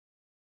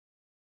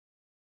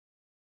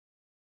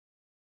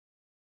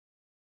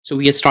So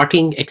we are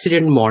starting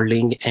accident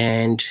modeling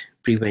and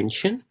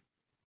prevention.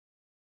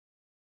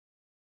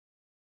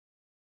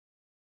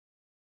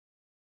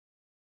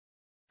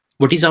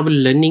 What is our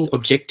learning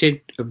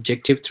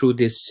objective through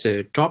this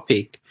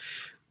topic?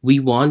 We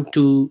want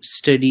to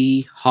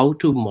study how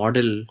to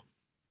model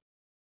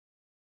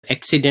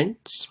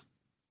accidents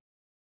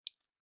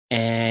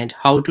and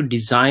how to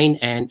design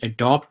and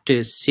adopt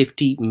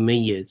safety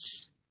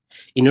measures.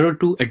 In order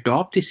to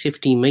adopt the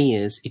safety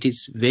measures, it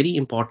is very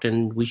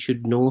important we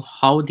should know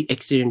how the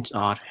accidents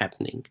are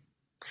happening.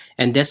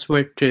 And that's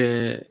what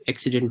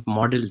accident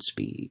models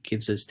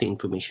gives us the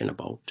information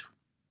about.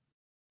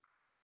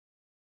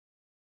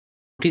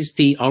 What is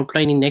the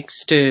outline in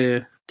next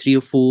 3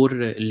 or 4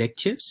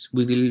 lectures?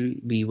 We will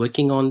be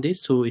working on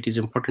this, so it is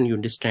important you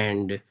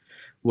understand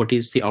what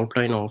is the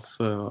outline of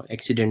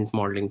accident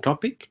modeling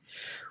topic.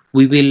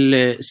 We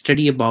will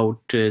study about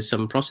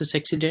some process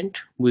accident.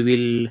 We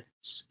will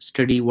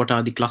study what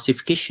are the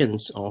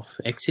classifications of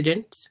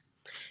accidents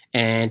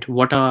and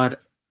what are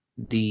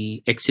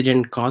the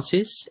accident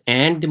causes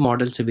and the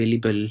models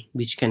available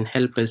which can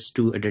help us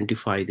to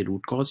identify the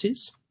root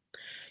causes,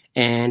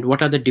 and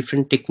what are the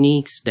different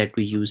techniques that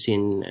we use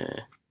in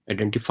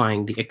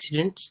identifying the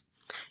accidents,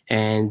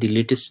 and the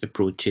latest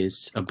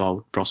approaches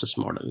about process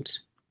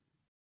models.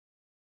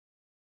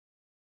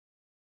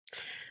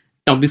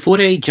 Now, before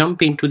I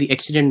jump into the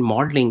accident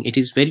modeling, it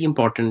is very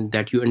important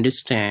that you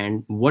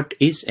understand what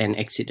is an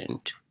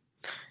accident.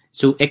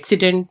 So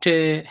accident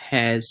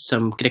has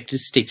some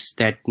characteristics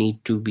that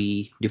need to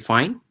be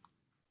defined.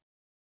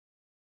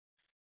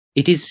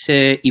 It is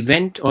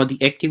event or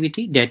the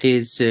activity that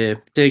is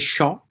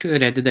short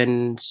rather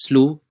than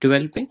slow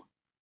developing.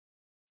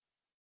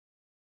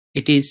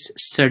 It is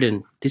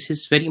sudden. This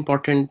is very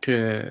important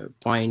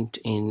point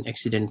in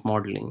accident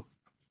modeling.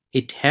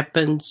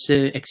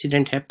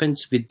 Accident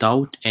happens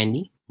without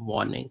any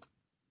warning.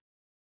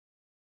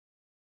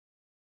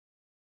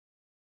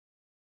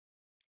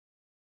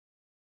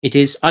 It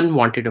is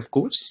unwanted, of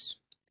course,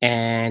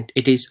 and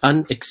it is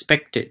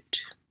unexpected.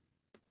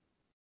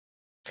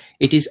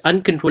 It is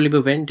uncontrollable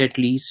event that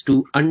leads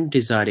to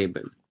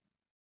undesirable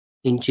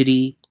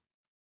injury,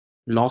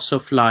 loss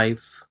of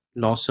life,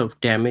 loss of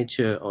damage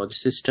or the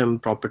system,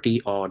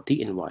 property, or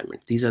the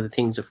environment. These are the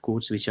things, of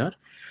course, which are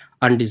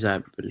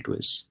undesirable to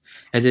us.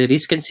 As a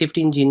risk and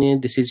safety engineer,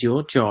 this is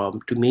your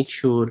job to make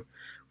sure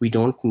we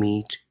don't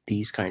meet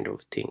these kind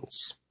of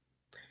things.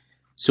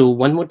 So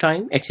one more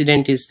time,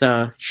 accident is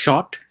the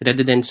short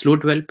rather than slow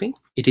developing.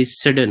 It is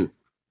sudden.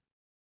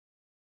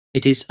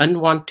 It is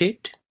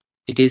unwanted.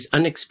 It is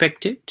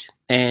unexpected,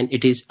 and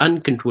it is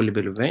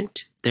uncontrollable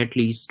event that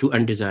leads to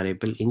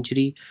undesirable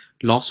injury,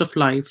 loss of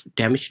life,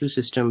 damage to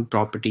system,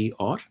 property,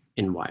 or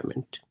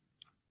environment.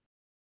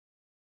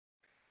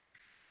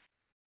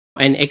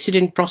 An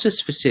accident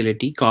process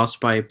facility caused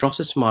by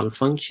process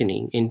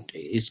malfunctioning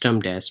is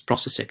termed as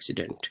process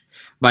accident.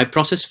 By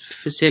process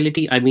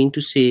facility, I mean to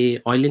say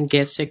oil and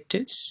gas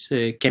sectors,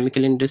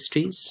 chemical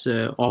industries,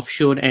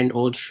 offshore and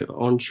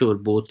onshore,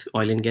 both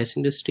oil and gas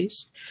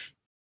industries,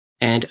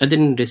 and other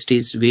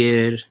industries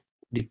where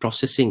the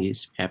processing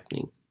is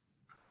happening.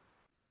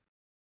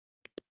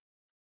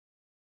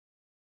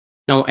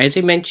 Now, as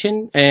I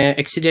mentioned,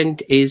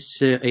 accident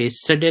is a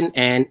sudden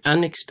and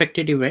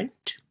unexpected event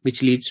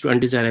which leads to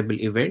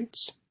undesirable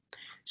events.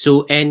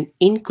 So an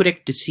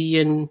incorrect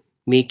decision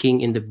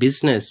making in the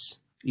business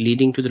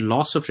leading to the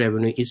loss of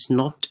revenue is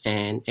not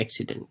an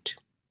accident.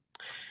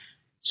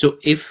 So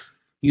if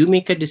you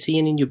make a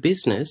decision in your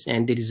business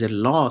and there is a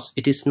loss,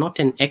 it is not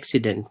an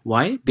accident.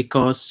 Why?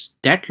 Because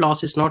that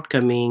loss is not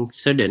coming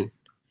sudden,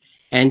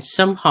 and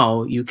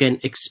somehow you can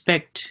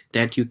expect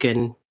that you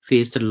can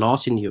face the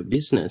loss in your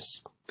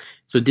business.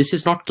 So this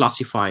is not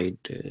classified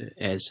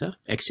as an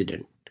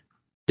accident.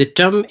 The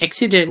term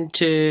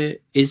accident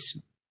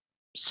is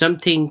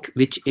something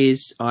which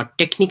is a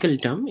technical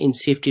term in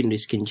safety and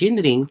risk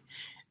engineering,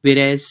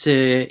 whereas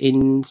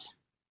in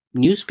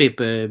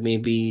newspaper,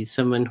 maybe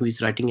someone who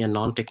is writing a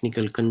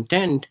non-technical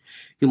content,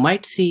 you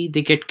might see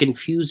they get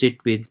confused it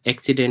with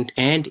accident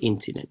and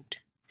incident.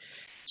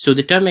 So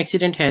the term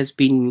accident has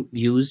been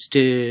used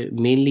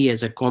mainly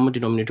as a common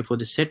denominator for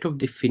the set of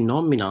the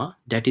phenomena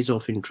that is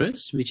of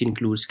interest, which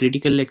includes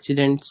critical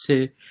accidents,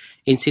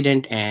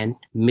 incident, and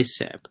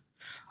mishap.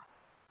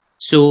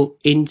 So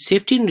in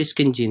safety and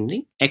risk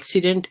engineering,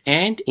 accident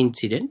and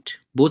incident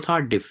both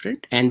are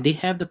different, and they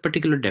have the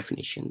particular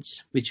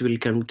definitions, which will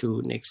come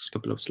to next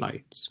couple of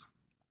slides.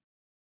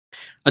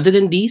 Other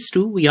than these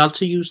two, we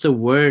also use the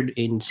word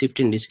in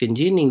safety and risk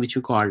engineering, which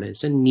we call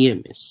as a near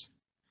miss.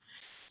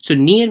 So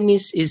near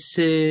miss is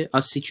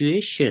a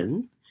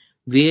situation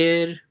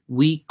where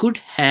we could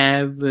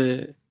have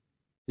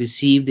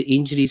received the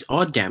injuries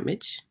or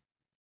damage,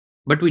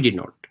 but we did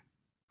not.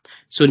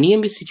 So near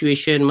miss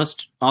situation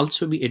must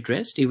also be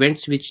addressed.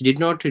 Events which did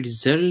not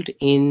result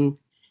in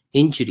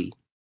injury.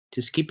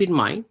 Just keep in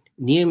mind,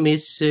 near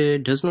miss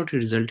does not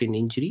result in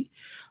injury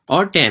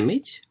or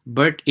damage,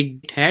 but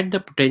it had the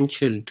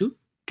potential to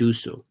do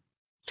so.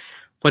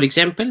 For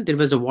example, there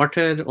was a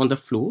water on the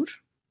floor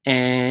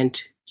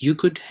and you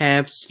could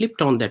have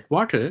slipped on that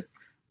water,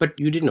 but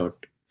you did not.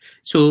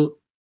 So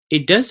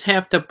it does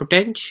have the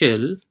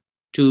potential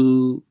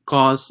to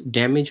cause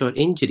damage or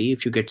injury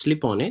if you get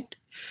slip on it.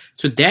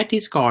 So that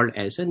is called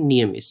as a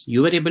near miss.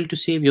 You are able to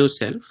save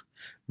yourself,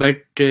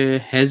 but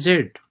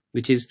hazard,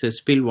 which is the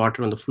spill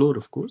water on the floor,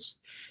 of course,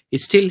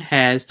 it still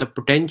has the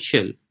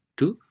potential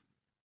to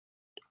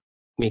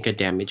make a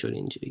damage or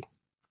injury.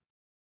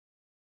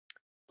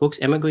 Folks,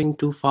 am I going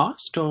too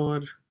fast,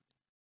 or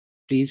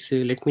please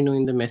let me know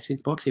in the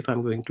message box if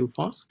I'm going too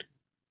fast.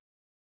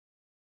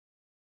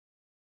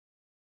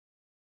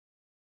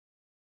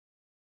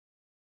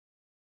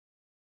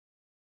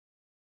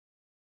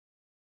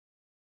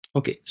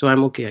 Okay, so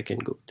I'm okay, I can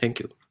go. Thank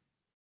you.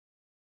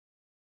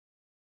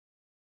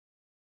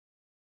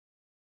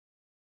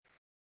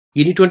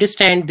 You need to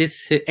understand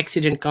this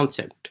accident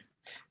concept.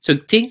 So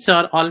things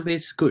are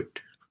always good.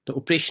 The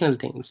operational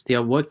things, they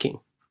are working,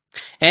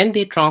 and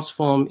they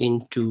transform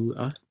into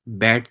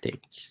bad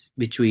things,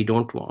 which we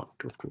don't want,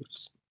 of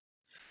course.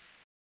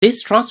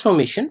 This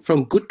transformation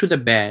from good to the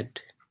bad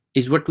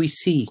is what we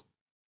see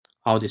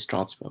how this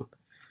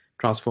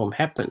transform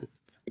happen.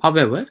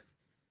 However,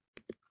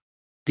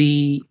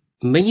 the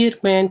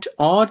measurement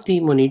or the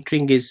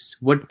monitoring is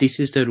what this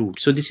is the route.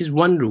 So this is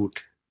one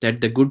route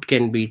that the good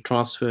can be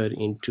transferred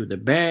into the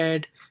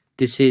bad.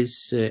 This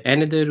is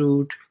another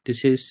route.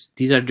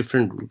 These are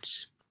different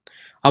routes.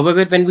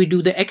 However, when we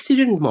do the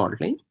accident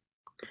modeling,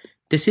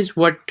 this is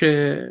what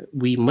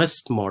we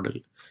must model,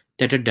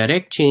 that a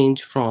direct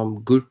change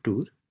from good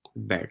to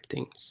bad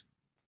things.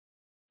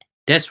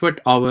 That's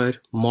what our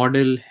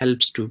model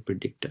helps to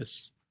predict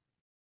us.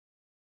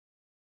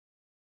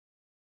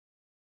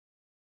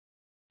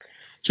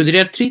 So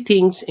there are three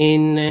things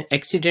in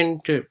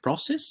accident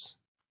process.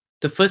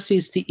 The first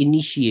is the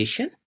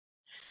initiation,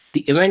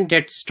 the event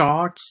that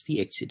starts the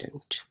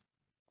accident.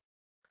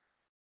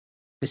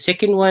 The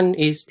second one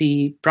is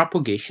the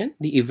propagation,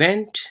 the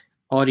event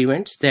or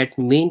events that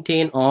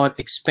maintain or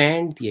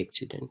expand the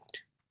accident.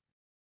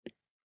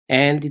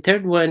 And the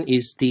third one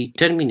is the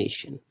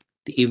termination,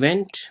 the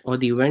event or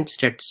the events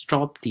that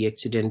stop the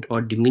accident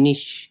or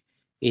diminish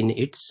in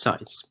its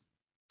size.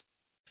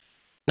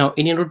 Now,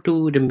 in order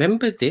to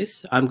remember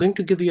this, I'm going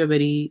to give you a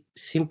very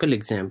simple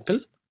example.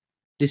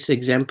 This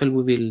example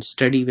we will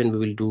study when we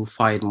will do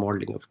fire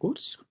modeling, of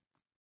course.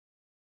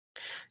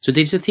 So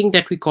there's a thing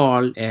that we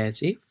call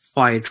as a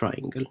fire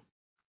triangle.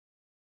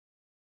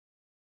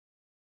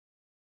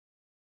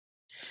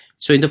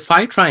 So in the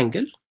fire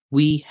triangle,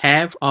 we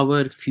have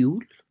our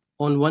fuel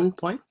on one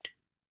point.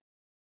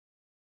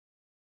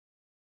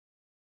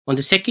 On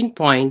the second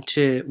point,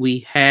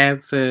 we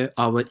have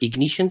our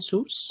ignition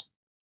source.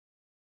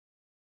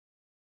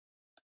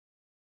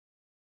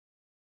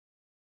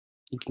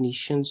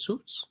 Ignition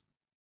source.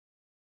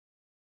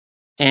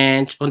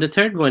 And on the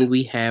third one,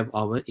 we have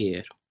our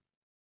air.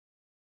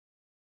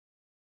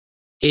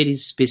 Air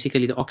is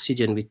basically the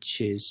oxygen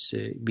which is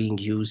being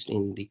used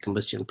in the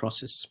combustion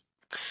process.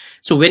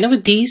 So whenever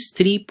these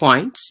 3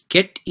 points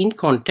get in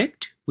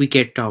contact, we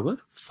get our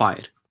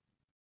fire.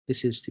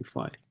 This is the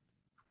fire.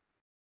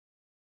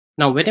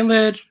 Now,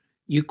 whenever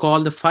you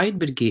call the fire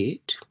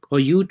brigade or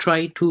you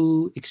try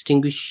to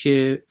extinguish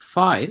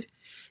fire,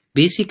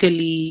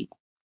 basically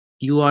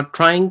you are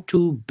trying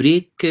to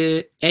break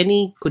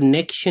any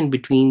connection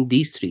between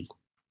these three.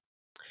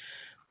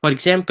 For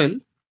example,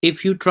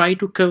 if you try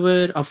to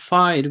cover a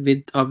fire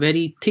with a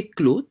very thick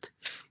cloth,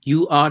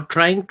 you are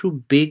trying to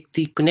break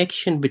the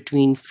connection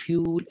between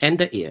fuel and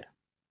the air.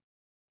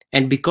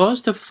 And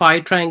because the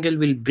fire triangle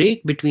will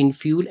break between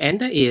fuel and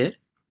the air,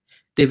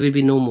 there will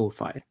be no more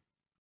fire.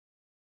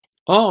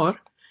 Or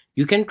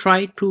you can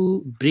try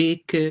to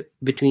break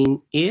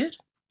between air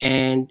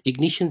and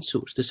ignition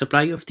source, the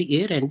supply of the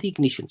air and the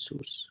ignition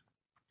source.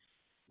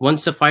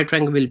 Once the fire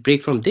triangle will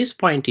break from this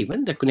point,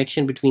 even the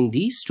connection between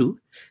these two,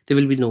 there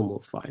will be no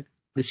more fire.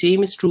 The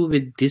same is true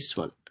with this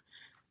one.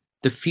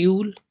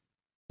 The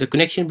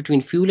connection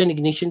between fuel and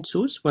ignition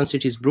source, once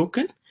it is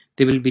broken,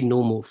 there will be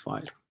no more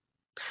fire.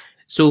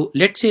 So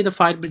let's say the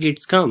fire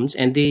brigade comes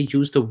and they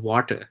use the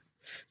water.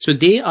 So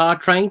they are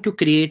trying to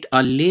create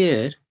a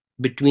layer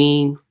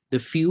between the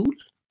fuel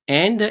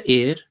and the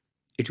air.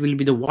 It will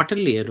be the water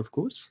layer, of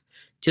course,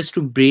 just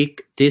to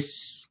break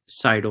this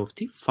side of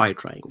the fire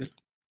triangle.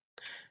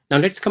 Now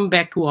let's come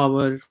back to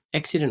our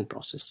accident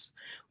process.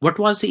 What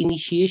was the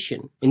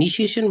initiation?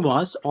 Initiation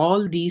was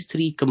all these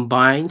three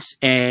combines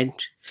and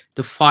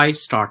the fire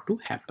start to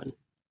happen.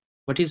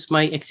 What is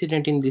my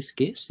accident in this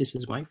case? This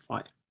is my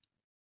fire.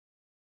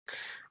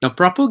 Now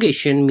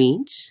propagation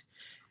means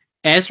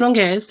as long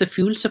as the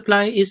fuel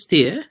supply is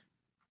there,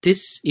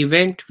 this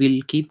event will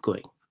keep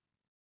going.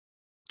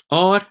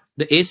 Or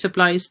the air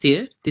supply is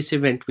there, this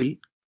event will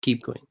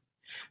keep going.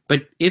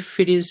 But if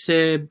it is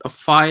a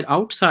fire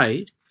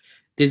outside,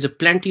 there's a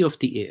plenty of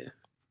the air.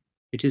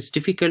 It is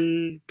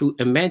difficult to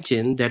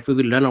imagine that we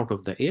will run out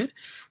of the air.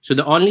 So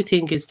the only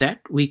thing is that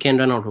we can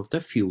run out of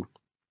the fuel.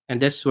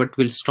 And that's what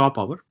will stop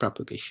our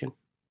propagation.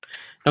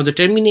 Now the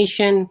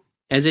termination,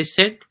 as I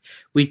said,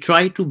 we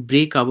try to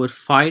break our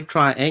fire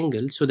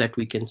triangle so that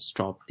we can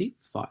stop the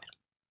fire.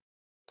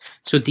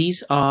 So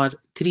these are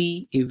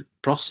three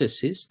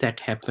processes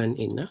that happen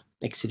in an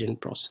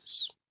accident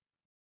process.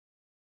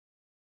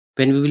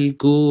 When we will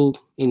go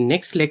in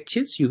next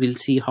lectures, you will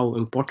see how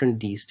important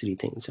these three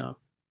things are.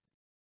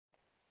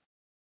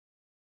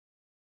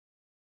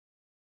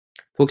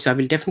 Folks, I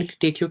will definitely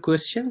take your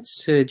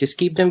questions. Just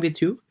keep them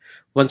with you.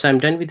 Once I'm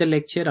done with the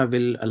lecture, I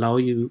will allow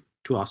you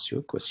to ask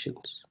your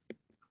questions.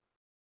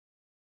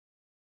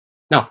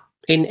 Now,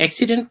 in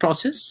accident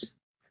process,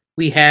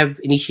 we have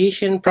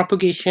initiation,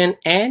 propagation,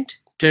 and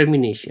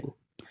termination.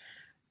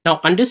 Now,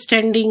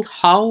 understanding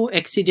how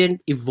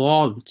accident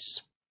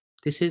evolves,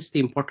 this is the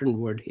important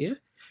word here,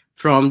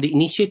 from the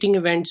initiating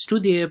events to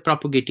their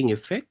propagating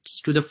effects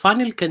to the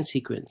final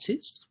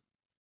consequences,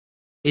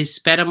 is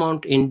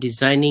paramount in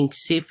designing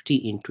safety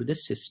into the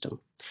system.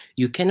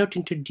 You cannot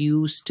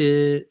introduce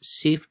the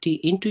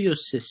safety into your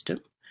system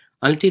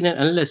until and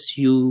unless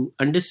you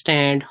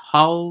understand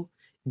how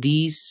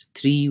these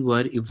three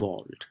were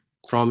evolved,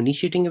 from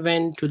initiating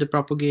event to the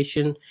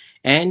propagation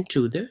and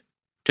to the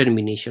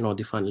termination or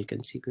the final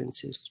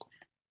consequences.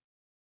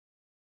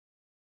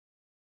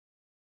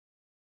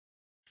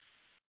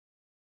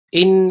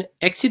 In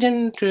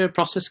accident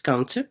process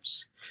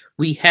concepts,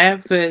 we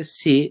have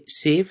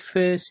safe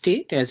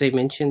state, as I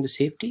mentioned, the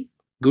safety,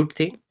 good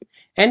thing,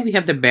 and we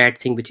have the bad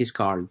thing, which is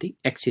called the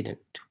accident.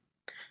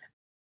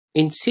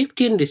 In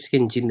safety and risk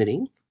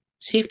engineering,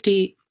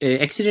 safety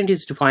accident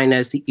is defined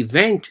as the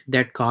event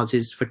that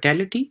causes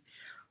fatality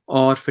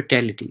or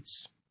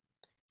fatalities.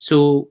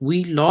 So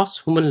we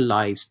lost human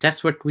lives.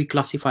 That's what we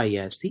classify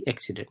as the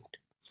accident.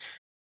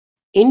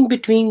 In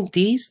between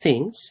these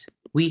things,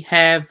 we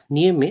have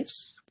near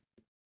miss,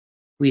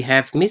 we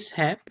have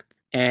mishap,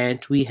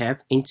 and we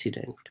have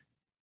incident.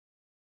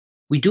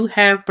 We do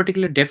have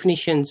particular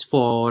definitions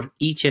for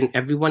each and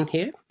every one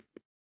here.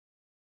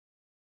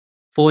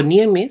 For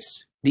near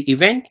miss, the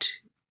event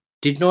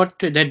did not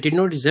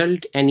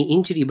result any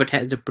injury but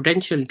has the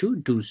potential to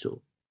do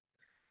so.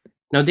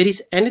 Now there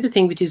is another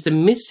thing, which is the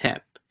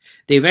mishap,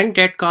 the event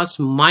that caused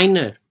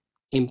minor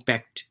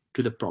impact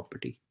to the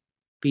property,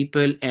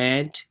 people,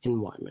 and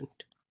environment.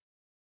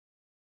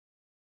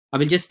 I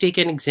will just take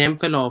an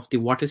example of the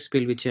water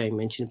spill which I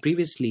mentioned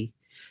previously.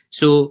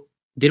 So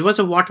there was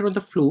a water on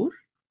the floor.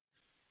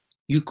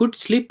 You could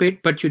slip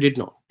it, but you did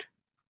not.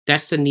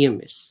 That's a near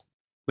miss.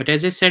 But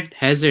as I said,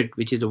 hazard,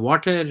 which is the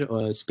water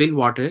or spill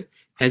water,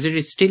 hazard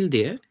is still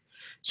there.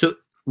 So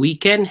we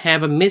can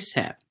have a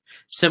mishap.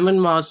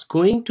 Someone was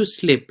going to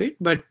slip it,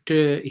 but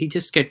he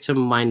just gets some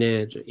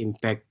minor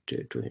impact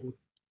to him.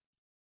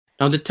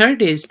 Now the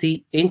third is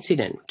the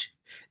incident,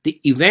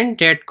 the event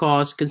that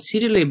caused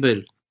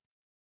considerable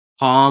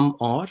harm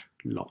or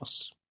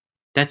loss.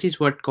 That is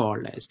what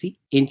called as the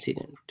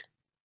incident.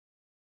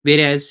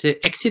 Whereas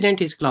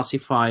accident is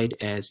classified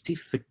as the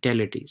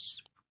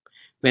fatalities.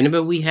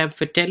 Whenever we have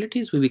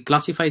fatalities, we will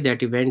classify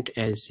that event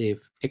as a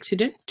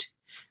accident.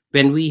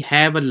 When we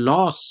have a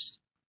loss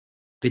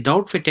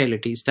without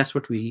fatalities, that's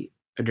what we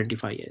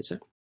identify as a.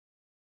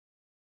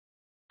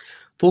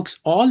 Folks,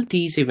 all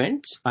these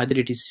events, either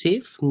it is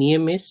safe, near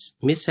miss,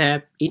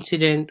 mishap,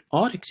 incident,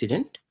 or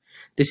accident,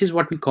 this is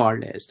what we call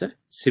as the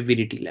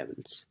severity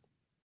levels.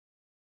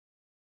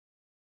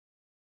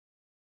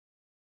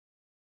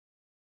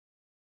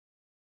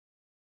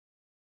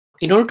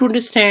 In order to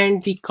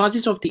understand the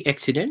causes of the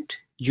accident,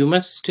 you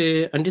must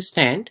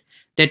understand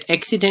that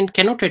accident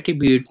cannot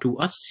attribute to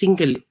a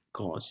single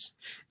cause.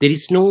 There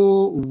is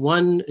no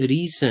one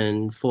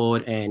reason for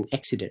an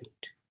accident.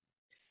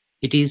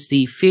 It is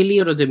the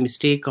failure or the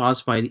mistake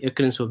caused by the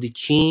occurrence of the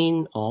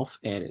chain of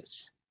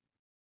errors.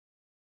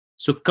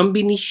 So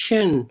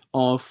combination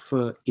of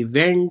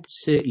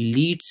events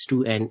leads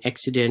to an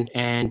accident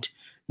and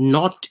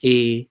not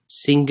a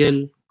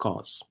single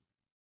cause.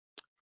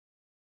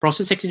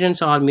 Process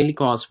accidents are mainly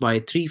caused by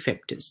three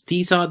factors.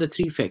 These are the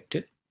three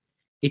factors.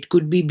 It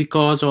could be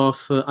because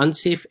of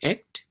unsafe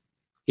act.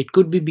 It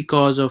could be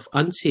because of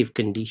unsafe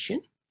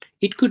condition.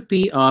 It could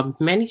be a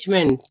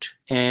management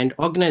and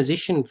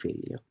organization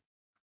failure.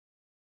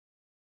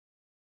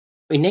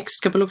 In next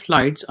couple of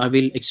slides, I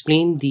will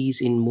explain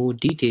these in more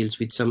details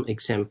with some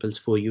examples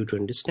for you to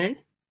understand.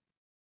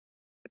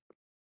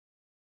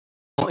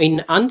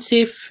 In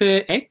unsafe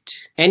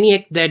act, any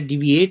act that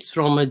deviates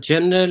from a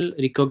general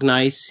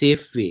recognized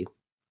safe way,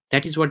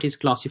 that is what is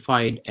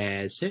classified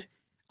as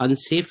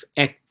unsafe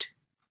act.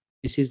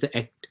 This is the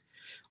act.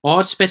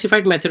 Or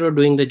specified method of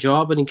doing the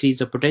job and increase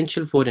the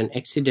potential for an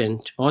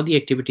accident or the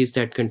activities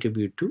that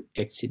contribute to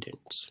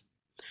accidents.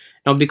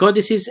 Now, because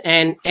this is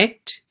an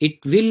act,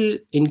 it will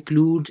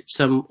include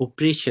some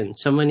operation.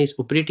 Someone is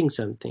operating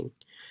something.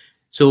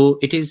 So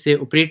it is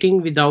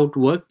operating without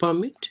work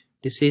permit.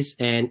 This is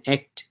an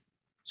act.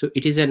 So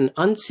it is an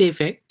unsafe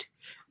act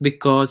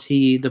because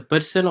the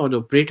person or the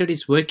operator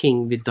is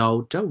working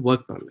without a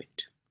work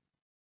permit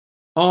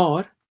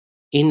or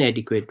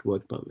inadequate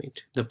work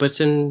permit. The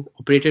person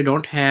operator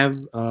don't have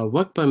a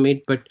work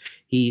permit, but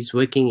he is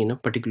working in a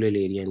particular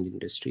area in the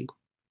industry.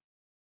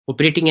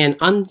 operating an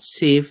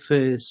unsafe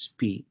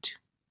speed,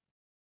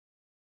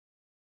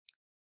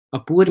 a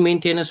poor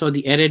maintenance or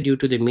the error due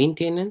to the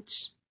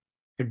maintenance,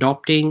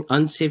 adopting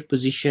unsafe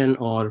position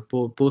or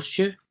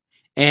posture,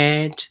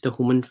 and the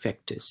human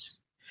factors.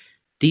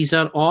 These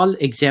are all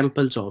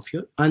examples of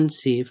your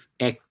unsafe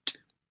act.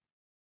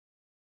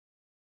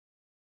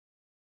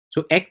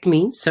 So act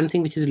means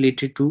something which is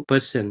related to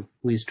person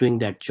who is doing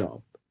that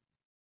job.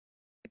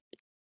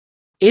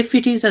 If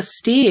it is a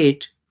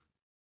state,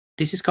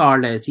 this is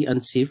called as the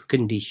unsafe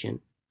condition.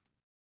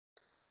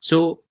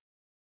 So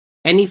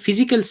any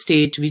physical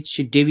state which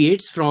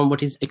deviates from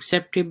what is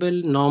acceptable,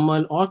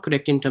 normal, or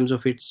correct in terms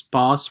of its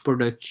past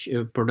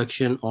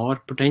production or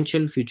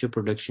potential future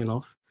production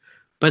of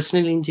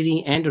personal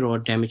injury and or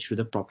damage to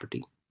the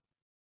property.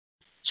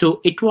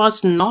 So it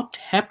was not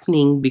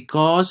happening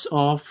because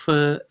of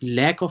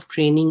lack of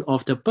training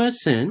of the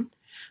person,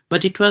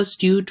 but it was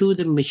due to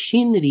the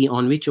machinery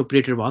on which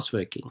operator was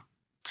working.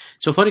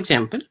 So for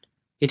example,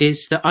 it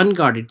is the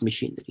unguarded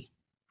machinery.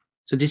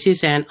 So this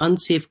is an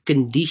unsafe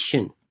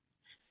condition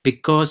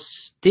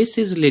because this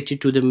is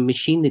related to the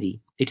machinery.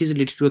 It is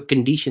related to a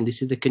condition.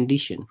 This is the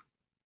condition.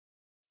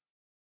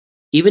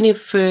 Even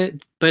if a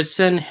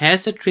person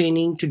has the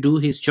training to do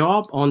his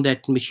job on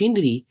that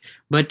machinery,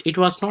 but it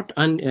was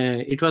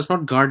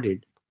not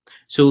guarded,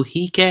 so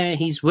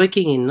he's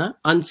working in an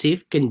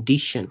unsafe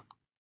condition.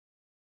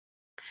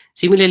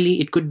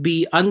 Similarly, it could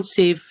be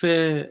unsafe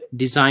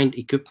designed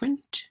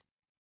equipment.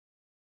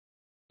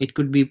 It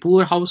could be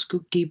poor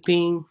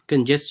housekeeping,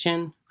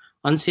 congestion,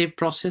 unsafe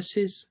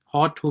processes,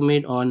 hot,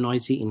 humid, or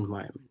noisy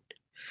environment.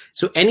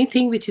 So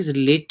anything which is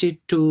related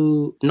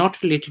to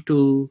not related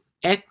to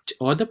act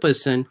or the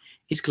person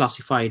is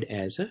classified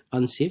as an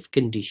unsafe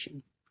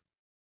condition.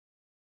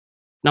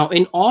 Now,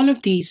 in all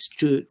of these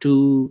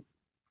two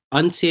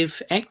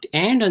unsafe act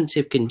and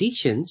unsafe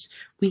conditions,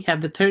 we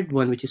have the third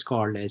one, which is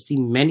called as the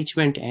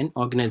management and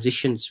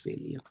organizations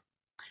failure.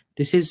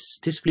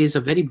 This plays a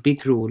very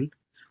big role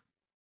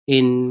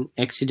in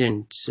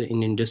accidents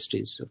in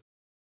industries. So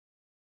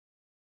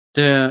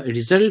the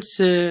results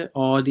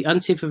or the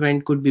unsafe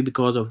event could be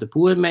because of the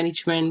poor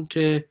management,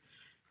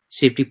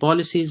 safety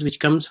policies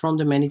which comes from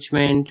the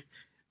management,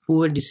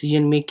 poor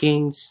decision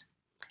makings,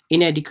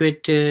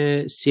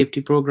 inadequate safety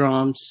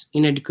programs,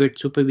 inadequate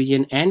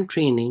supervision and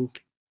training,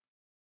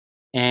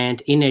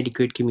 and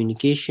inadequate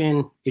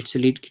communication. It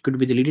could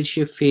be the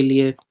leadership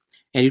failure,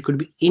 and it could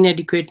be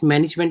inadequate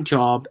management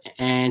job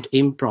and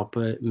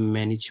improper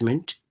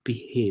management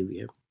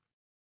behavior.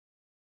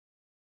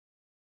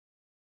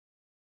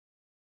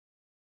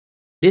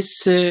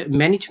 This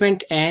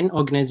management and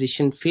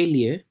organization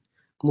failure,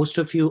 most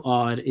of you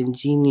are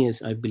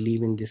engineers, I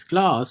believe, in this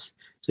class.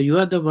 So you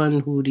are the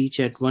one who reach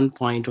at one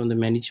point on the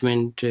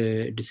management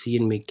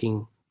decision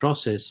making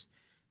process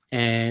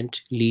and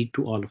lead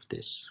to all of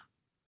this.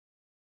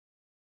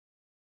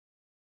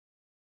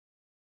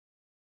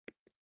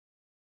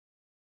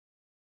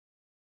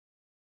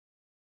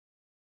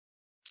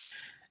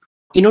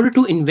 In order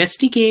to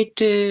investigate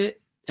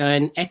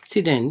an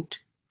accident,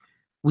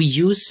 we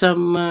use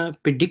some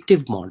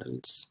predictive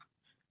models.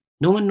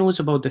 No one knows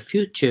about the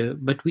future,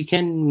 but we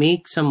can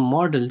make some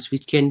models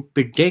which can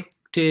predict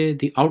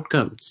the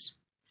outcomes.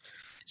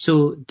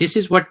 So this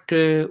is what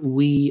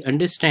we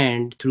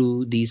understand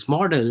through these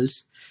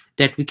models,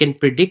 that we can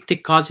predict the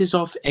causes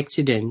of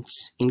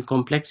accidents in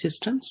complex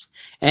systems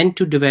and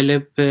to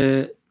develop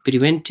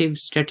preventive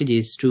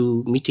strategies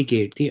to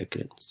mitigate the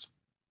occurrence.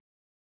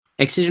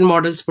 Accident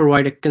models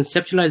provide a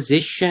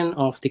conceptualization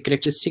of the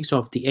characteristics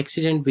of the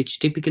accident, which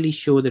typically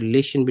show the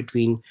relation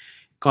between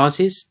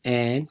causes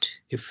and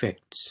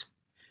effects.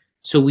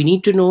 So we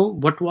need to know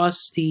what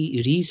was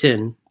the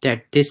reason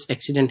that this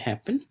accident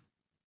happened.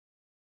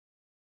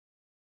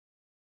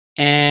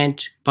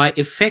 And by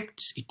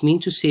effects, it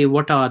means to say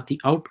what are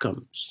the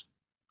outcomes.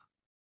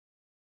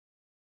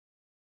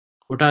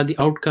 What are the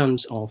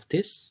outcomes of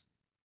this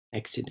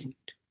accident?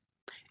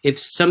 If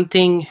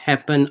something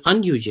happened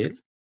unusual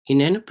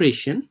in an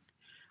operation,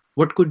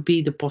 what could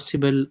be the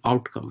possible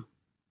outcome?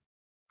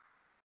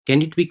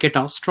 Can it be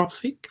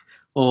catastrophic,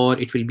 or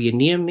it will be a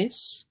near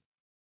miss,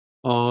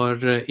 or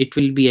it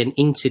will be an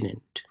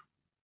incident?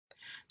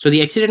 So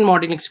the accident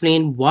model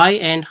explain why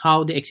and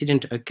how the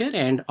accident occur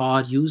and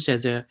are used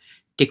as a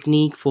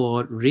technique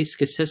for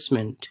risk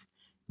assessment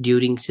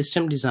during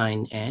system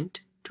design and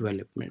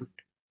development.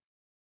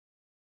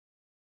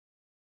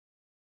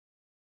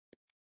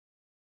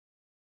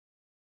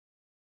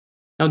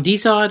 Now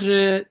these are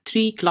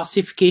three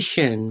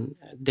classification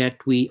that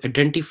we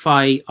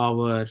identify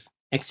our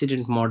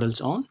accident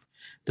models on.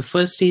 The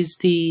first is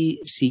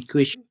the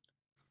sequential,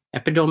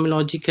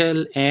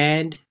 epidemiological,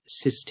 and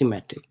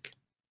systematic.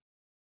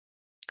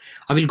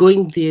 I will go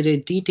in the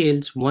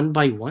details one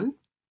by one.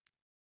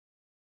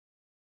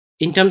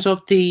 In terms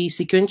of the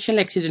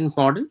sequential accident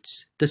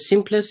models, this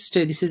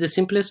is the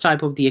simplest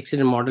type of the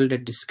accident model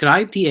that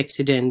describe the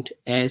accident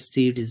as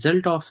the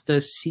result of the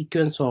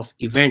sequence of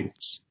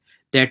events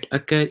that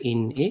occur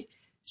in a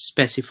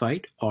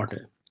specified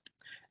order.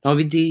 Now,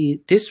 with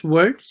this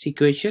word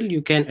sequential,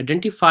 you can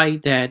identify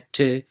that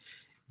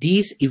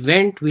these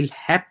events will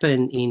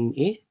happen in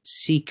a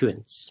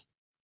sequence.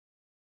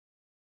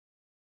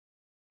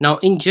 Now,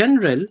 in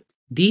general,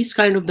 these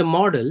kind of the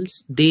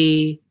models,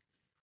 they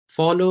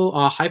follow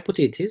a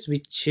hypothesis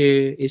which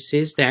it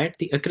says that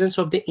the occurrence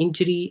of the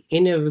injury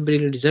inevitably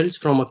results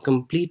from a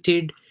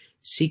completed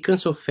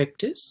sequence of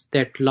factors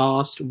that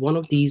last, one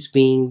of these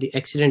being the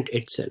accident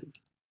itself.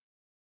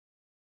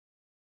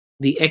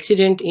 The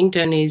accident in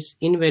turn is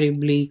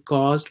invariably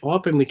caused or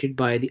permitted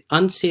by the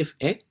unsafe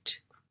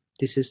act.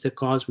 This is the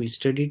cause we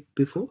studied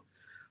before.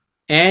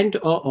 And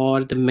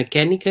or the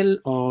mechanical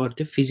or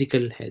the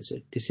physical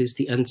hazard. This is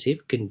the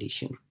unsafe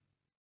condition.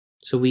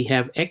 So we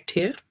have act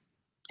here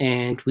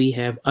and we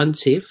have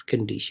unsafe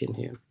condition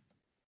here.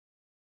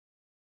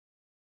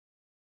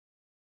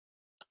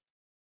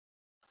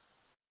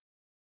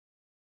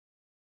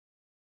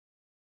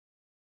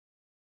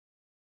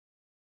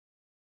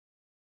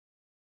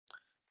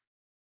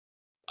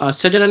 A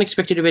sudden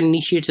unexpected event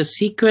initiates a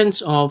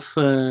sequence of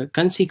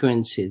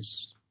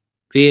consequences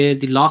where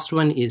the last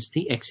one is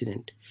the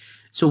accident.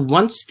 So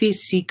once the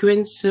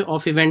sequence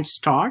of events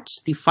starts,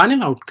 the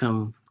final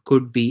outcome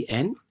could be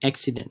an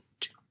accident.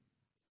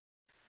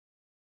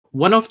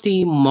 One of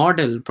the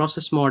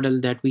process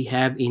model that we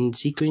have in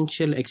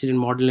sequential accident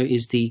model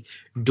is the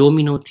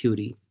domino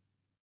theory,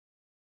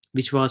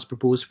 which was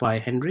proposed by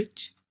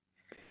Heinrich.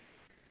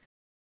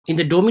 In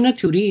the domino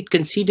theory, it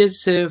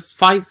considers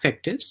five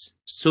factors: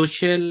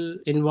 social,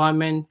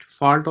 environment,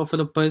 fault of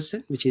the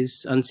person, which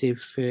is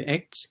unsafe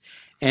acts,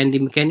 and the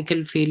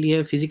mechanical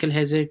failure, physical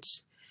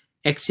hazards,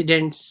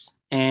 accidents,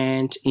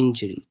 and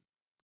injury.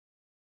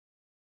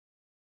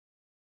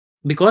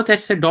 Because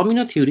that's a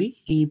domino theory,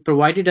 he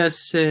provided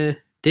us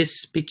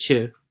this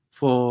picture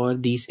for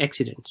these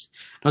accidents.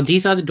 Now,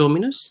 these are the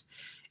dominoes.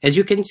 As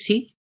you can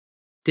see,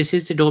 this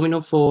is the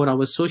domino for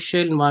our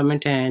social,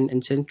 environment, and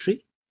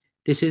ancestry.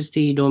 This is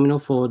the domino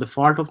for the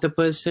fault of the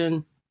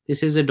person.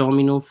 This is the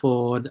domino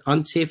for the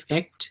unsafe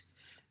act.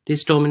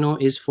 This domino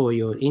is for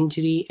your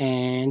injury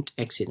and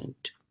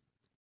accident.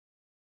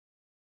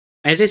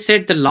 As I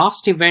said, the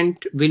last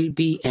event will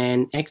be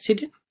an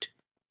accident.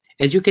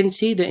 As you can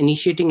see, the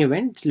initiating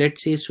event,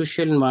 let's say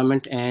social,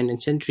 environment, and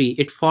ancestry,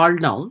 it fall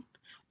down.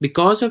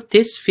 Because of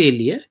this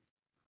failure,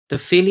 the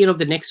failure of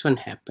the next one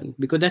happened,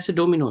 because that's a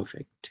domino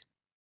effect.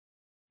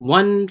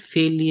 One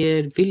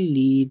failure will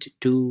lead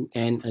to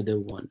another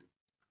one.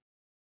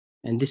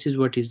 And this is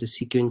what is the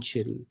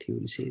sequential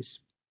theory says.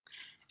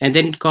 And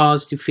then it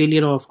caused the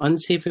failure of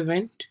unsafe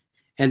event,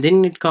 and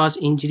then it caused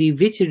injury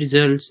which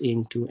results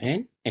into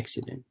an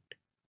accident.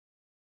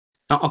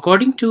 Now,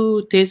 according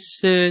to this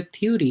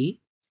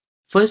theory,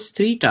 first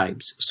three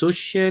types: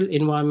 social,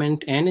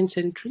 environment, and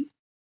ancestry,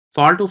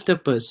 fault of the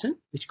person,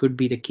 which could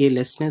be the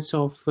carelessness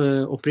of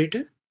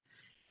operator,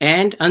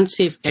 and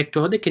unsafe act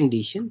or the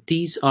condition,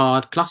 these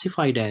are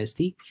classified as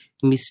the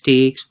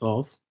mistakes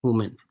of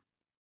human,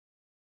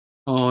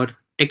 or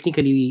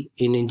technically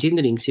in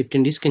engineering, safety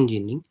and risk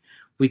engineering,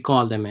 we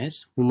call them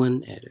as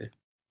human error.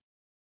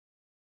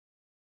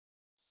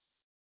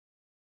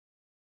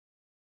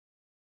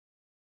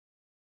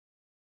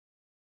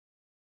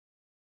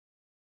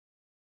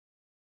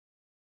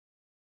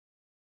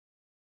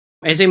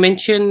 As I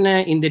mentioned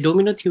in the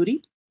domino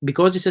theory,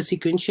 because it's a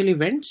sequential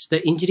events,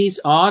 the injuries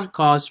are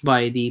caused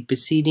by the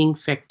preceding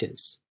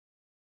factors,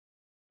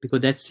 because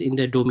that's in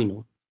the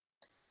domino.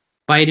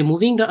 By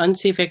removing the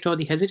unsafe factor or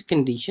the hazard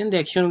condition, the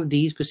action of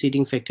these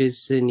preceding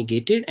factors is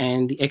negated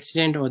and the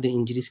accident or the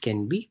injuries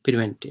can be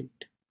prevented.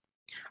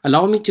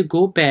 Allow me to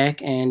go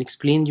back and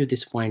explain you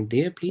this point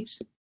there, please.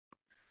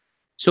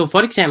 So,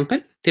 for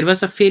example, there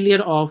was a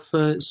failure of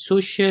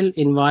social,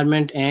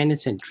 environment, and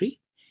ancestry,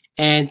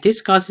 and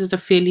this causes the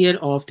failure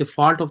of the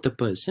fault of the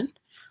person.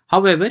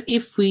 However,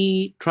 if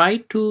we try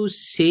to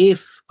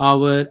save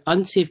our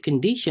unsafe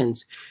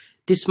conditions,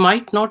 this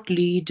might not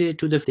lead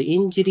to the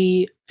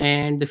injury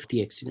and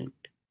the accident.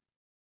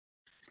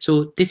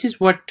 So, this is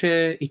what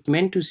it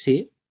meant to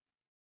say: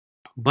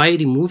 by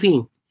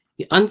removing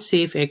the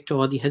unsafe act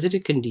or the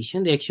hazardous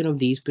condition, the action of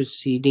these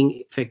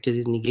preceding factors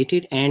is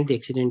negated and the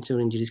accidents or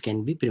injuries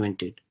can be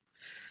prevented.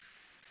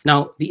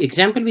 Now, the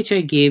example which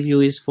I gave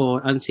you is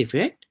for unsafe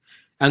act.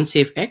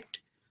 Unsafe act.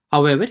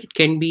 However, it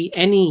can be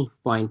any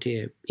point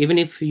here. Even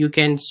if you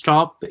can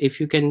stop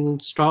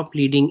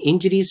leading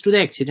injuries to the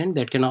accident,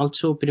 that can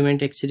also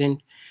prevent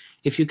accident.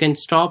 If you can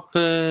stop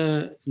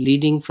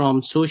leading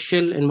from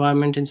social,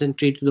 environment, and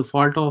century to the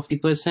fault of the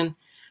person,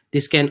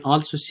 this can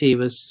also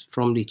save us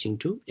from reaching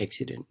to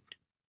accident.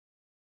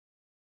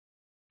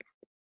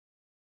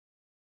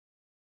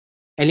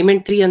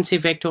 Element 3,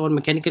 unsafe factor or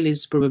mechanical,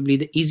 is probably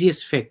the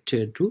easiest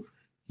factor to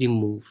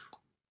remove.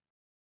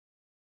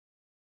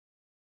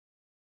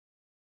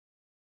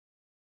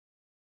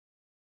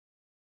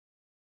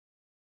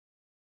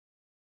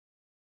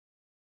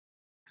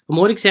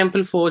 More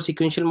example for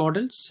sequential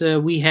models,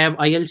 we have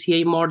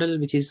ILCI model,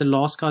 which is the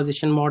loss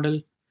causation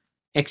model,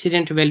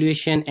 accident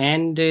evaluation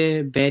and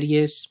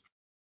barriers.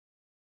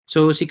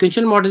 So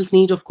sequential models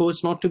need, of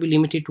course, not to be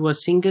limited to a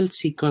single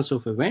sequence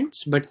of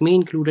events, but may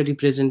include a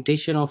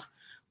representation of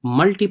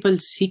multiple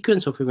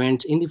sequence of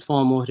events in the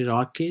form of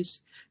hierarchies,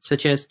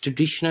 such as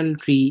traditional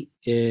tree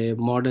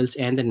models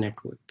and the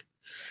network.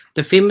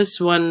 The famous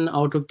one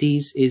out of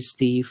these is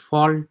the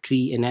fault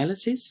tree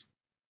analysis.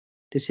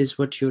 This is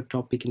what your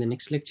topic in the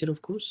next lecture,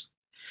 of course.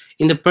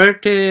 In the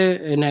PERT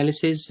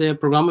analysis,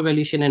 program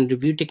evaluation and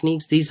review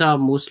techniques, these are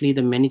mostly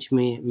the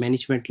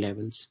management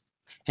levels.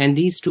 And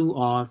these two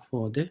are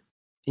for the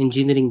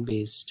engineering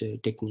based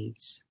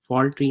techniques,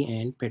 fault tree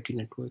and Petri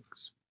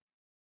networks.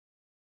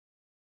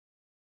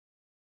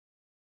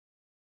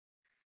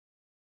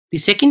 The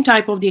second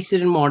type of the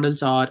accident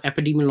models are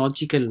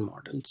epidemiological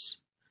models.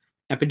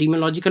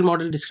 Epidemiological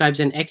model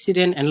describes an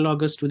accident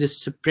analogous to the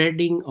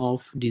spreading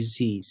of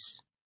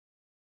disease.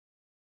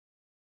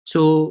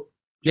 So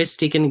let's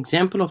take an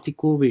example of the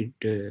COVID.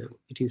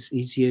 It is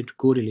easier to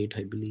correlate,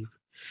 I believe.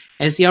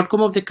 As the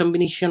outcome of the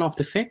combination of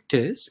the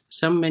factors,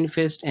 some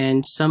manifest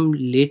and some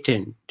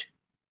latent,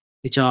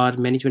 which are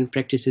management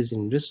practices in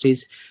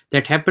industries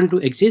that happen to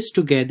exist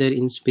together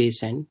in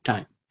space and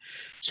time.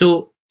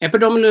 So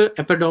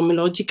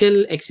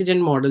epidemiological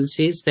accident model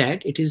says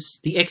that it is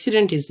the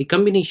accident is the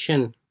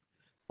combination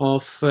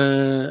of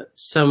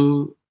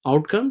some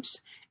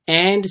outcomes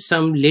and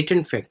some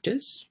latent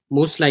factors,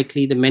 most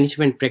likely the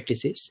management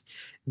practices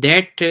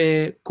that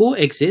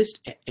coexist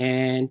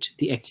and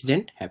the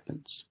accident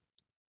happens.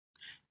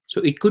 So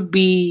it could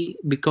be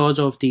because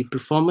of the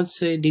performance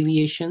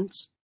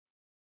deviations,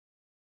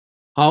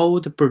 how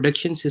the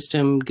production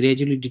system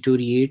gradually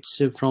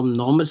deteriorates from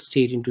normal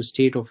state into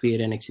state of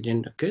where an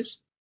accident occurs.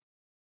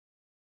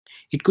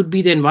 It could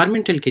be the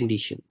environmental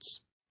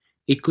conditions.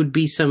 It could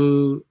be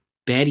some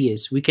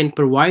barriers. We can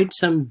provide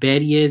some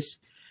barriers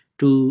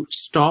to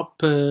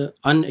stop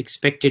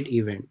unexpected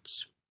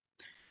events.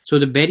 So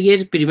the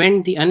barriers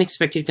prevent the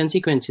unexpected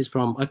consequences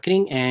from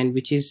occurring, and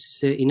which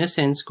is, in a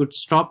sense, could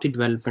stop the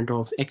development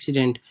of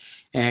accident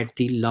at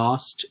the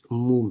last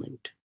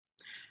moment.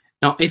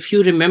 Now, if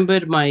you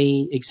remember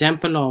my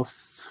example of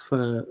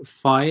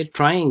fire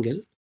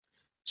triangle,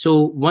 so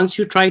once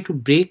you try to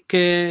break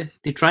the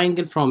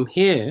triangle from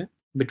here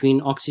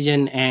between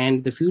oxygen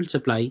and the fuel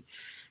supply,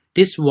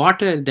 this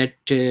water that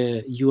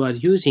you are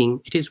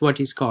using, it is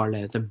what is called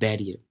as a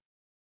barrier.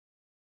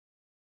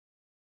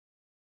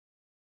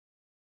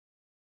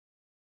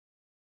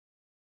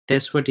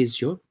 That's what is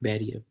your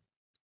barrier.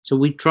 So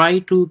we try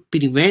to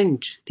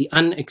prevent the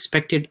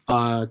unexpected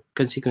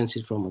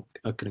consequences from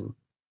occurring.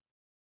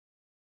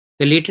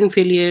 The latent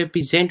failure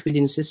present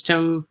within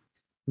system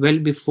well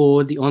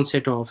before the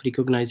onset of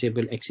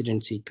recognizable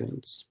accident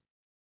sequence.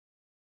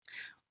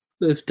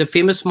 If the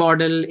famous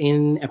model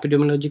in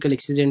epidemiological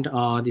accident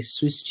are the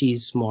Swiss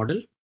cheese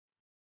model.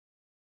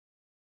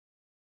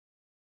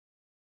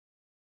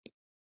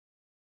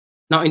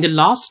 Now, in the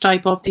last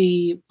type of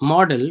the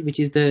model, which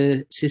is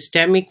the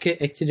systemic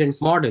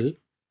accident model,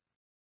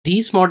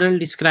 these models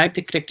describe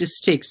the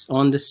characteristics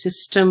on the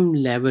system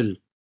level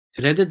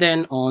rather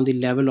than on the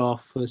level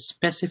of a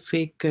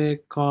specific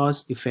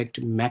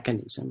cause-effect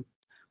mechanism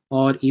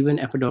or even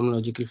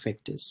epidemiological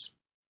factors.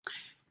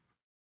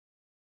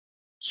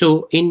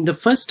 So in the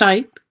first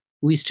type,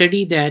 we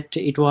study that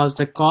it was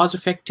the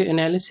cause-effect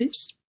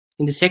analysis.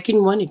 In the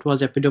second one, it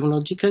was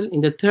epidemiological. In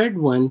the third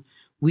one,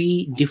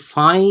 we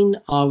define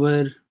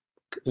our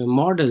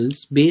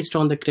models based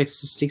on the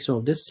characteristics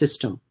of the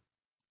system.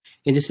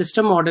 In the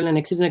system model, an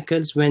accident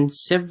occurs when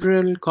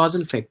several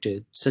causal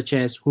factors, such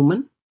as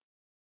human,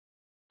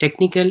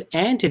 technical,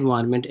 and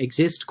environment,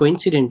 exist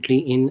coincidentally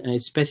in a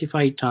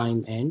specified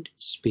time and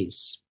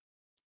space.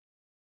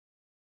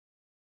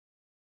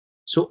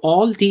 So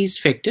all these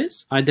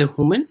factors, either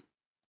human,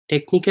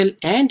 technical,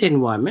 and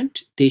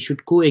environment, they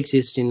should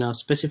coexist in a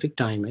specific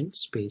time and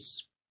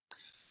space.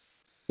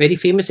 Very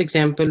famous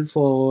example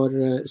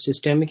for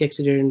systemic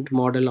accident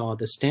model are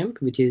the STEMP,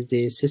 which is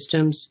the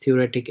Systems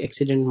Theoretic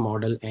Accident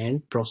Model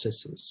and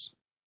Processes.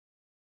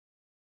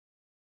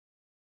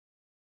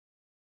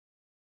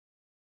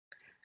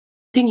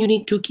 I think you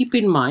need to keep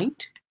in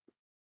mind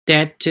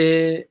that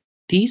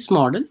these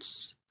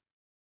models,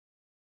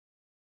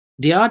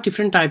 there are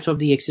different types of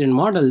the accident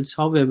models.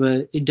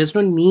 However, it does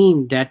not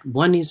mean that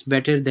one is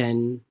better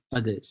than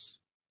others.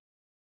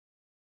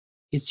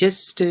 It's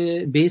just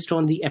based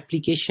on the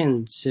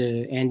applications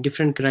and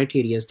different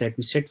criteria that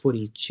we set for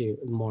each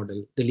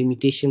model, the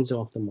limitations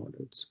of the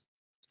models.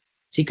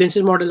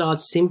 Sequential models are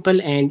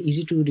simple and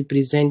easy to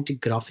represent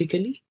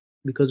graphically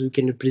because we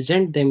can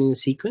represent them in a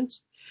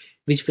sequence,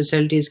 which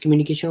facilitates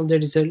communication of the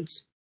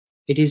results.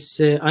 It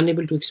is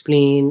unable to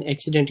explain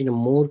accident in a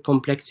more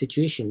complex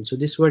situation. So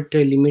this what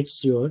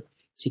limits your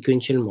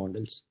sequential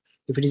models.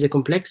 If it is a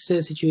complex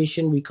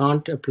situation, we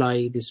can't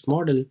apply this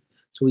model.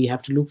 So we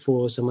have to look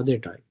for some other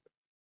type.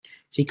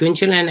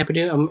 Sequential and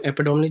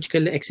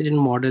epidemiological accident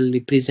model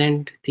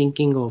represent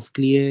thinking of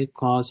clear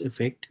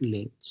cause-effect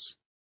links.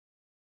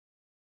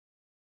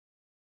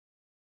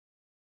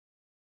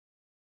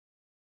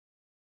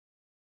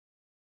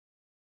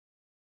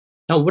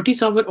 Now, what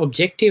is our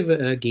objective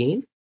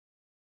again?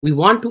 We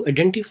want to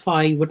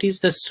identify what is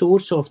the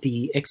source of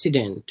the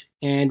accident.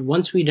 And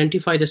once we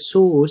identify the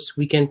source,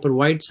 we can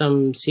provide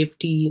some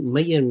safety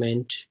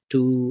measurement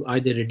to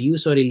either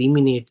reduce or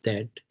eliminate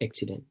that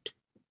accident.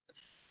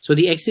 So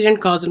the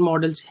accident causal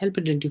models help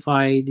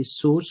identify the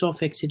source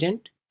of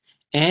accident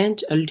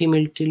and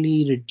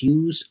ultimately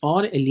reduce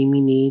or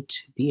eliminate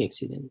the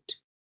accident.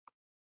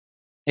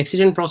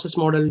 Accident process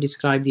model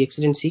describe the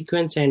accident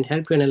sequence and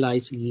help to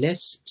analyze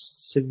less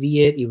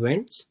severe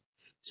events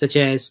such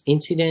as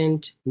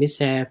incident,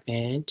 mishap,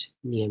 and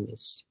near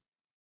miss.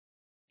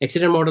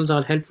 Accident models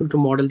are helpful to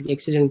model the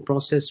accident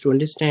process to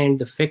understand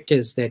the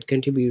factors that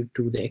contribute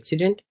to the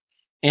accident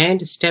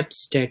and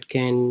steps that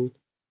can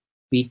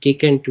be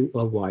taken to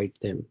avoid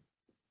them.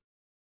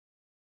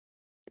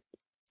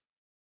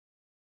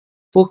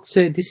 Folks,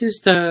 this is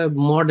the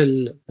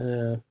model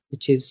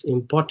which is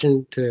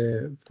important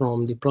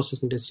from the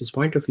process industry's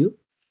point of view.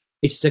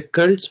 It's a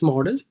Kletz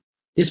model.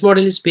 This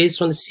model is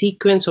based on the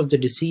sequence of the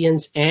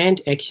decisions and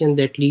action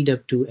that lead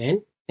up to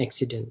an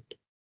accident.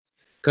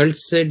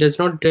 Kletz does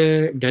not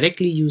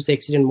directly use the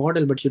accident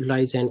model, but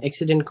utilize an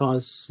accident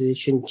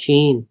causation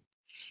chain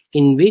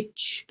in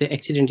which the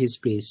accident is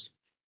placed.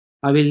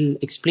 I will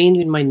explain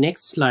in my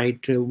next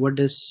slide what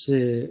does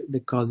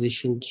the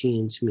causation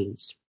chains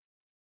means,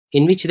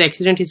 in which the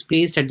accident is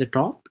placed at the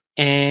top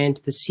and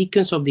the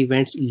sequence of the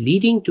events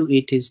leading to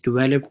it is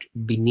developed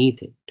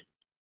beneath it.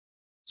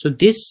 So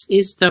this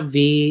is the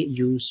way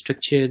you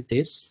structure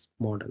this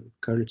model,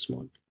 Kletz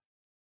model.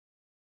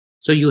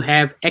 So you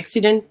have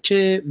accident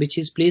which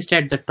is placed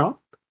at the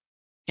top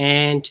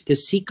and the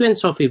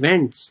sequence of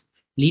events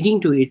leading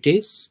to it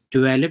is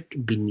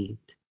developed beneath.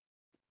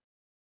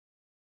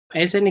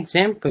 As an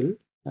example,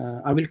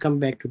 I will come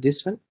back to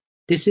this one.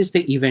 This is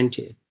the event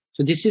here.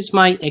 So this is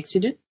my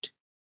accident.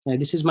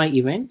 This is my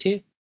event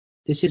here.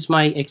 This is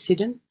my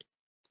accident.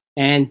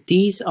 And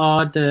these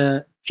are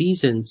the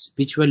reasons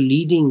which were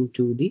leading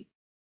to the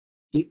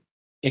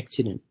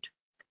accident.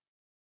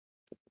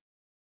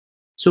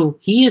 So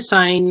he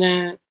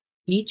assign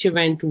each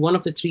event to one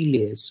of the three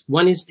layers.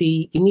 One is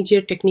the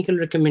immediate technical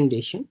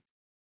recommendation,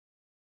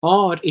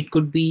 or it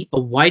could be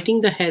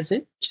avoiding the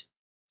hazard,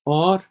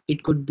 or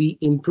it could be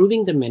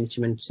improving the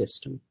management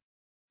system.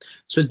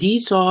 So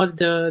these are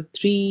the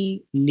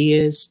three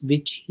layers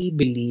which he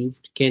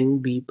believed can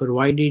be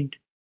provided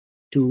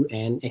to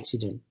an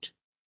accident.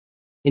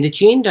 In the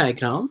chain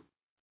diagram,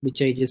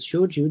 which I just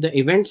showed you, the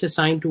events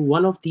assigned to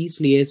one of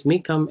these layers may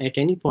come at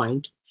any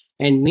point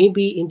and may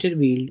be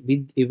interweaved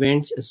with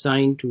events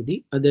assigned to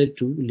the other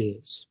two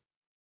layers.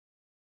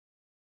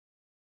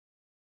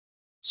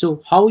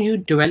 So how you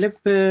develop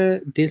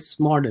this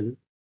model?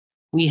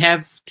 We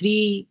have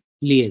three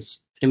layers.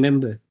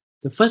 Remember,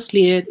 the first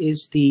layer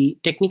is the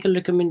technical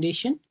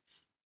recommendation.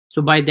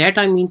 So by that,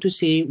 I mean to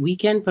say we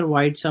can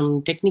provide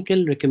some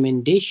technical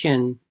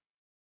recommendation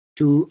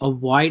to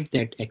avoid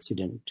that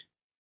accident.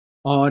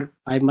 Or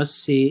I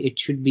must say it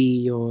should be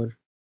your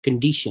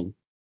condition.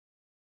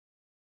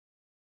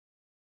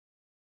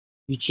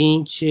 You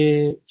change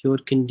your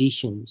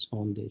conditions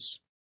on this.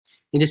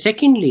 In the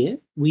second layer,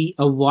 we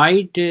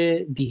avoid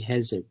the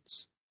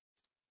hazards.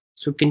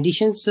 So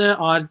conditions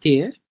are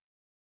there.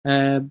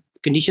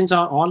 Conditions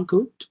are all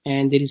good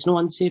and there is no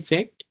unsafe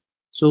effect.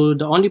 So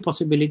the only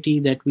possibility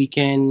that we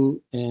can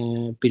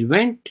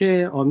prevent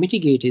or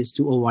mitigate is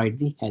to avoid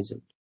the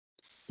hazard.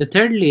 The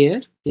third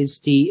layer is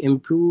the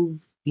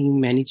improve the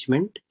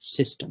management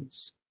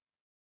systems.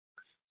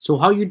 So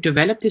how you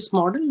develop this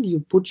model, you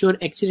put your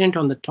accident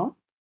on the top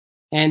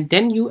and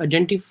then you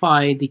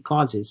identify the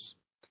causes.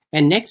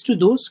 And next to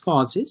those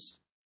causes,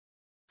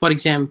 for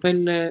example,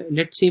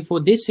 let's say for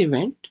this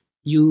event,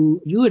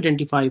 you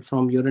identify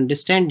from your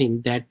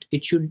understanding that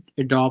it should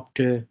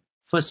adopt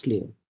first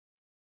layer.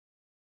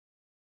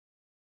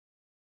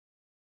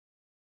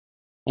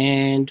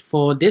 And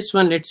for this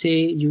one, let's say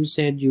you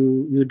said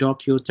you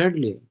adopt your third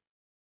layer.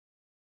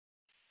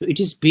 So it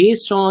is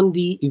based on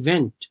the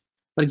event.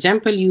 For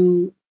example,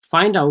 you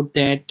find out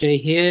that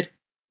here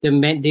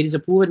there is a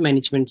poor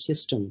management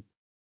system.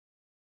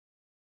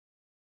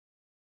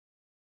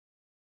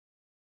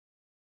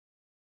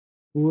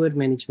 Poor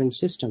management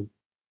system.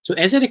 So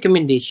as a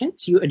recommendation,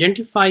 you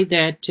identify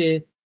that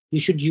you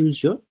should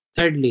use your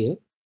third layer,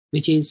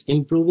 which is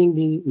improving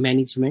the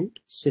management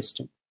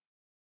system.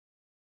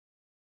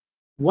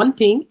 One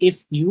thing,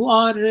 if you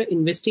are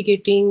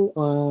investigating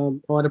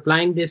or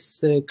applying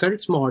this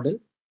Kletz model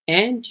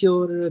and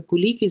your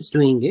colleague is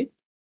doing it,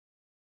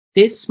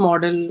 this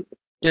model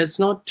does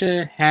not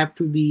have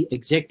to be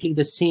exactly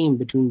the same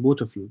between both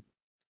of you.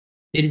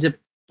 There is a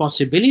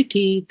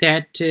possibility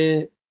that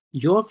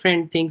your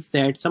friend thinks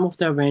that some of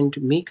the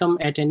event may come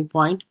at any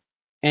point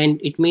and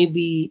it may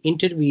be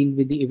interweaved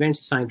with the events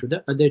assigned to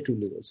the other two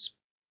layers.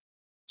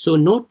 So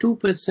no two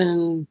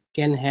person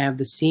can have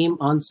the same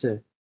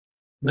answer,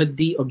 but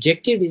the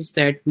objective is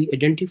that we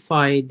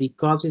identify the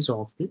causes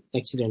of the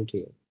accident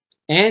here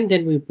and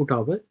then we put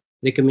our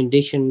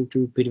recommendation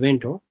to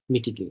prevent or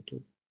mitigate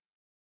it.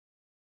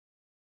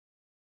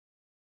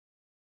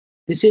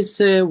 This is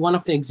one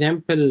of the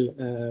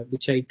example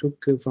which I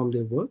took from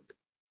the work.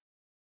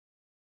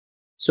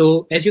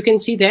 So as you can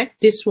see that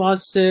this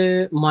was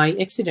my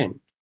accident,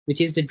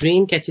 which is the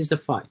drain catches the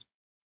fire.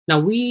 Now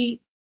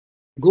we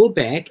go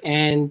back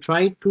and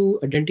try to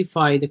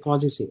identify the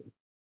causes here.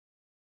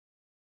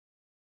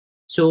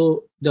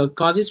 So the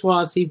causes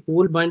was the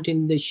hole burnt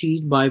in the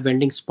sheet by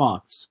welding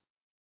sparks.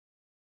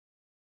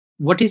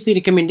 What is the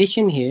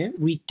recommendation here?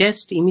 We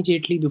test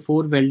immediately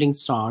before welding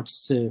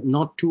starts,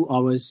 not 2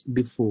 hours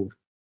before.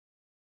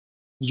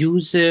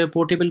 Use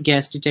portable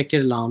gas detector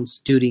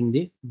alarms during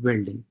the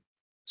welding.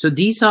 So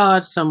these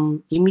are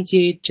some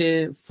immediate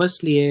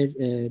first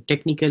layer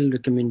technical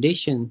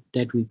recommendation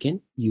that we can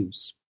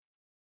use.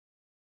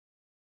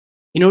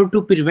 In order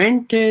to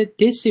prevent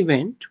this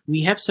event,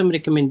 we have some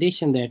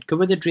recommendation that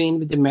cover the drain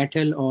with the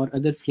metal or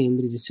other flame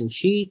resistant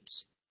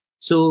sheets.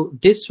 So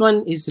this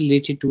one is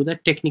related to the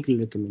technical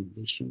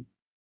recommendation.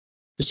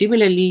 So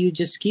similarly, you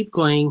just keep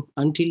going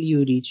until you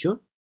reach your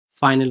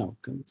final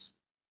outcomes.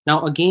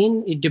 Now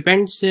again, it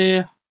depends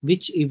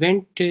which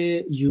event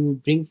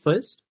you bring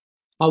first.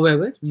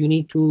 However, you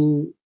need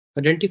to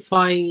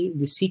identify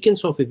the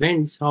sequence of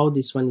events, how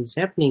this one is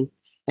happening,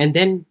 and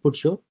then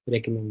put your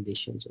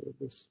recommendations over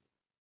this.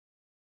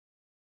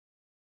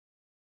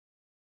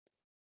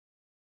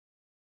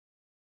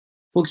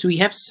 Folks, we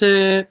have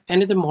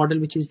another model,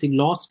 which is the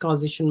loss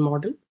causation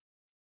model.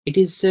 It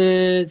is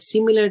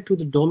similar to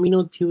the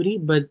domino theory,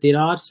 but there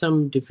are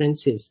some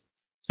differences.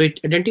 So it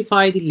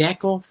identifies the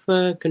lack of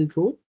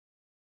control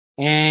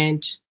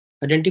and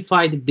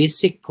identify the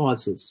basic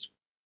causes.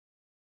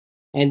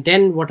 And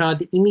then what are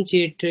the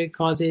immediate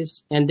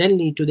causes, and then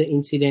lead to the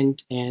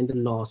incident and the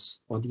loss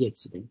or the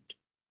accident.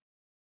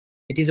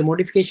 It is a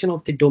modification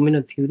of the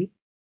domino theory.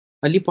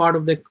 Early part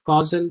of the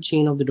causal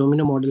chain of the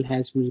domino model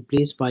has been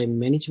replaced by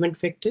management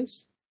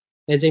factors.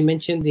 As I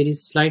mentioned, there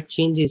is slight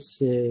changes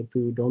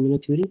to domino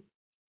theory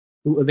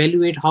to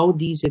evaluate how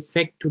these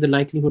affect to the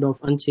likelihood of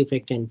unsafe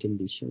act and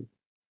condition.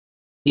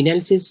 The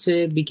analysis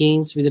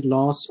begins with the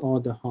loss or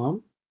the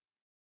harm.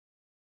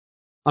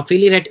 A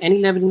failure at any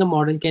level in the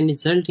model can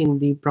result in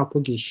the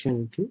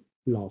propagation to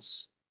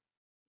loss.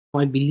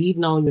 I believe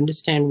now you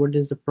understand what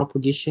does the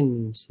propagation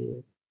means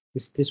here.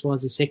 This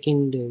was the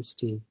second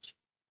stage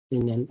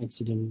in an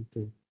accident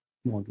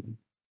modeling.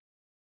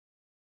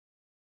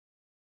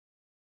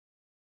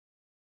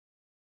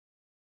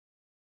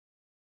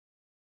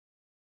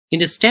 In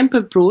the STEMP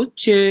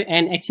approach,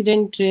 an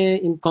accident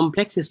in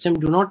complex system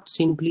do not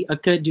simply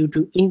occur due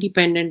to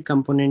independent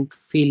component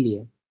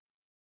failure.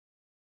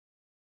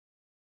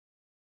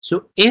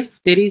 So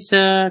if there is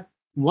a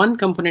one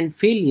component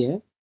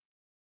failure,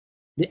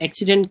 the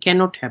accident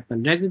cannot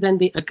happen. Rather than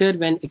they occur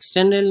when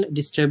external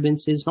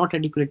disturbance is not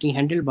adequately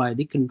handled by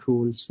the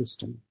control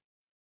system.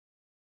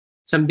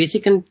 Some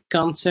basic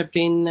concept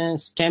in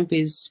STEMP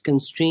is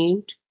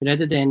constraint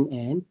rather than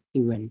an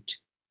event.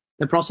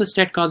 The process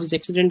that causes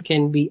accident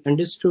can be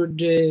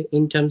understood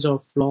in terms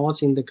of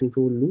flaws in the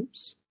control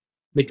loops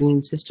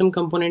between system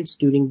components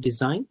during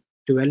design,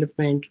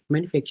 development,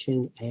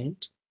 manufacturing, and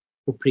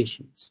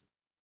operations.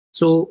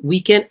 So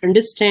we can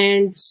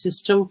understand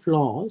system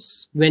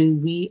flaws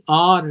when we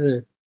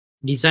are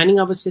designing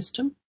our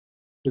system,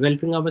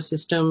 developing our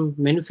system,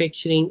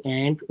 manufacturing,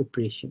 and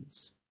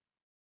operations.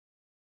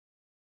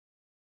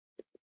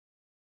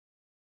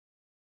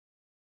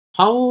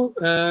 How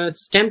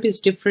STEMP is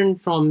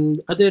different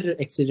from other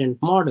accident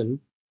model,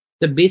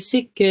 the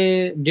basic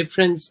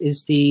difference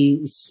is the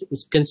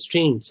is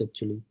constraints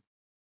actually.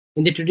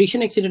 In the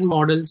traditional accident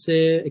models,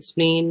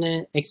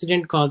 explain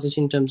accident causes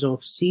in terms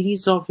of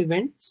series of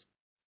events,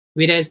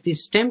 whereas the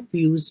STEMP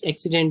views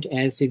accident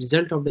as a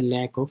result of the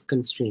lack of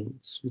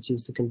constraints, which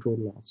is the control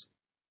loss,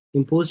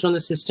 imposed on the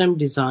system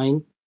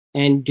design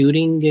and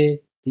during the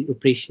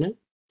operational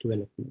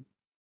development.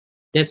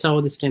 That's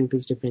how the STEMP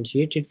is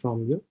differentiated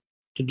from your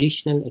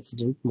traditional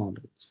accident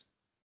models.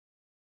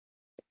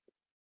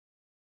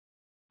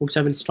 Folks,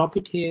 I will stop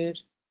it here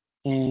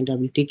and I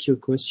will take your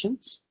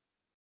questions.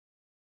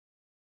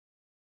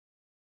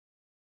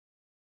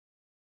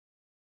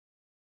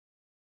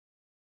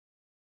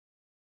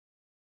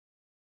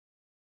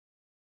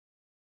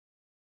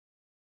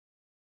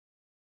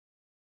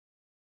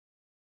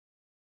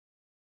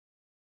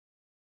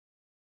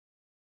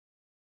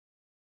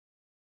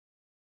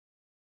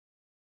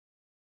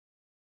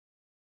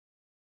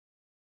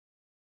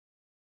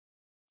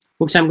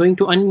 Folks, I'm going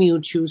to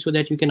unmute you so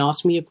that you can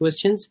ask me your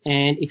questions.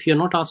 And if you're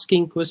not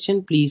asking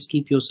question, please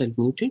keep yourself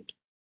muted.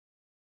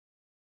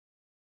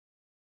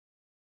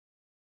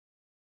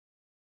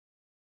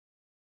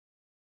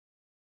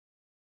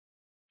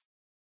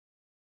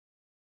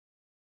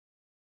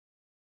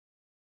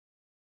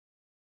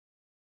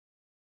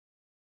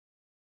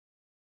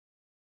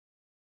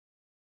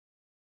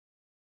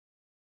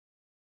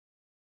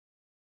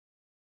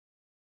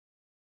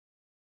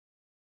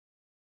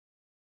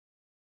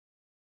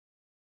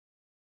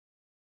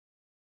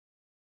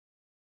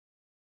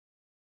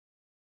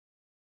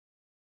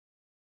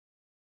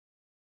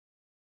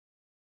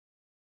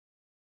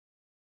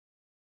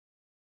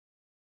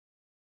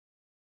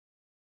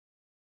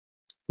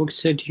 Okay,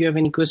 so do you have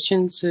any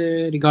questions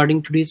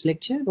regarding today's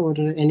lecture, or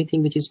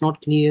anything which is not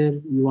clear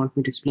you want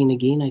me to explain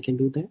again? I can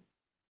do that.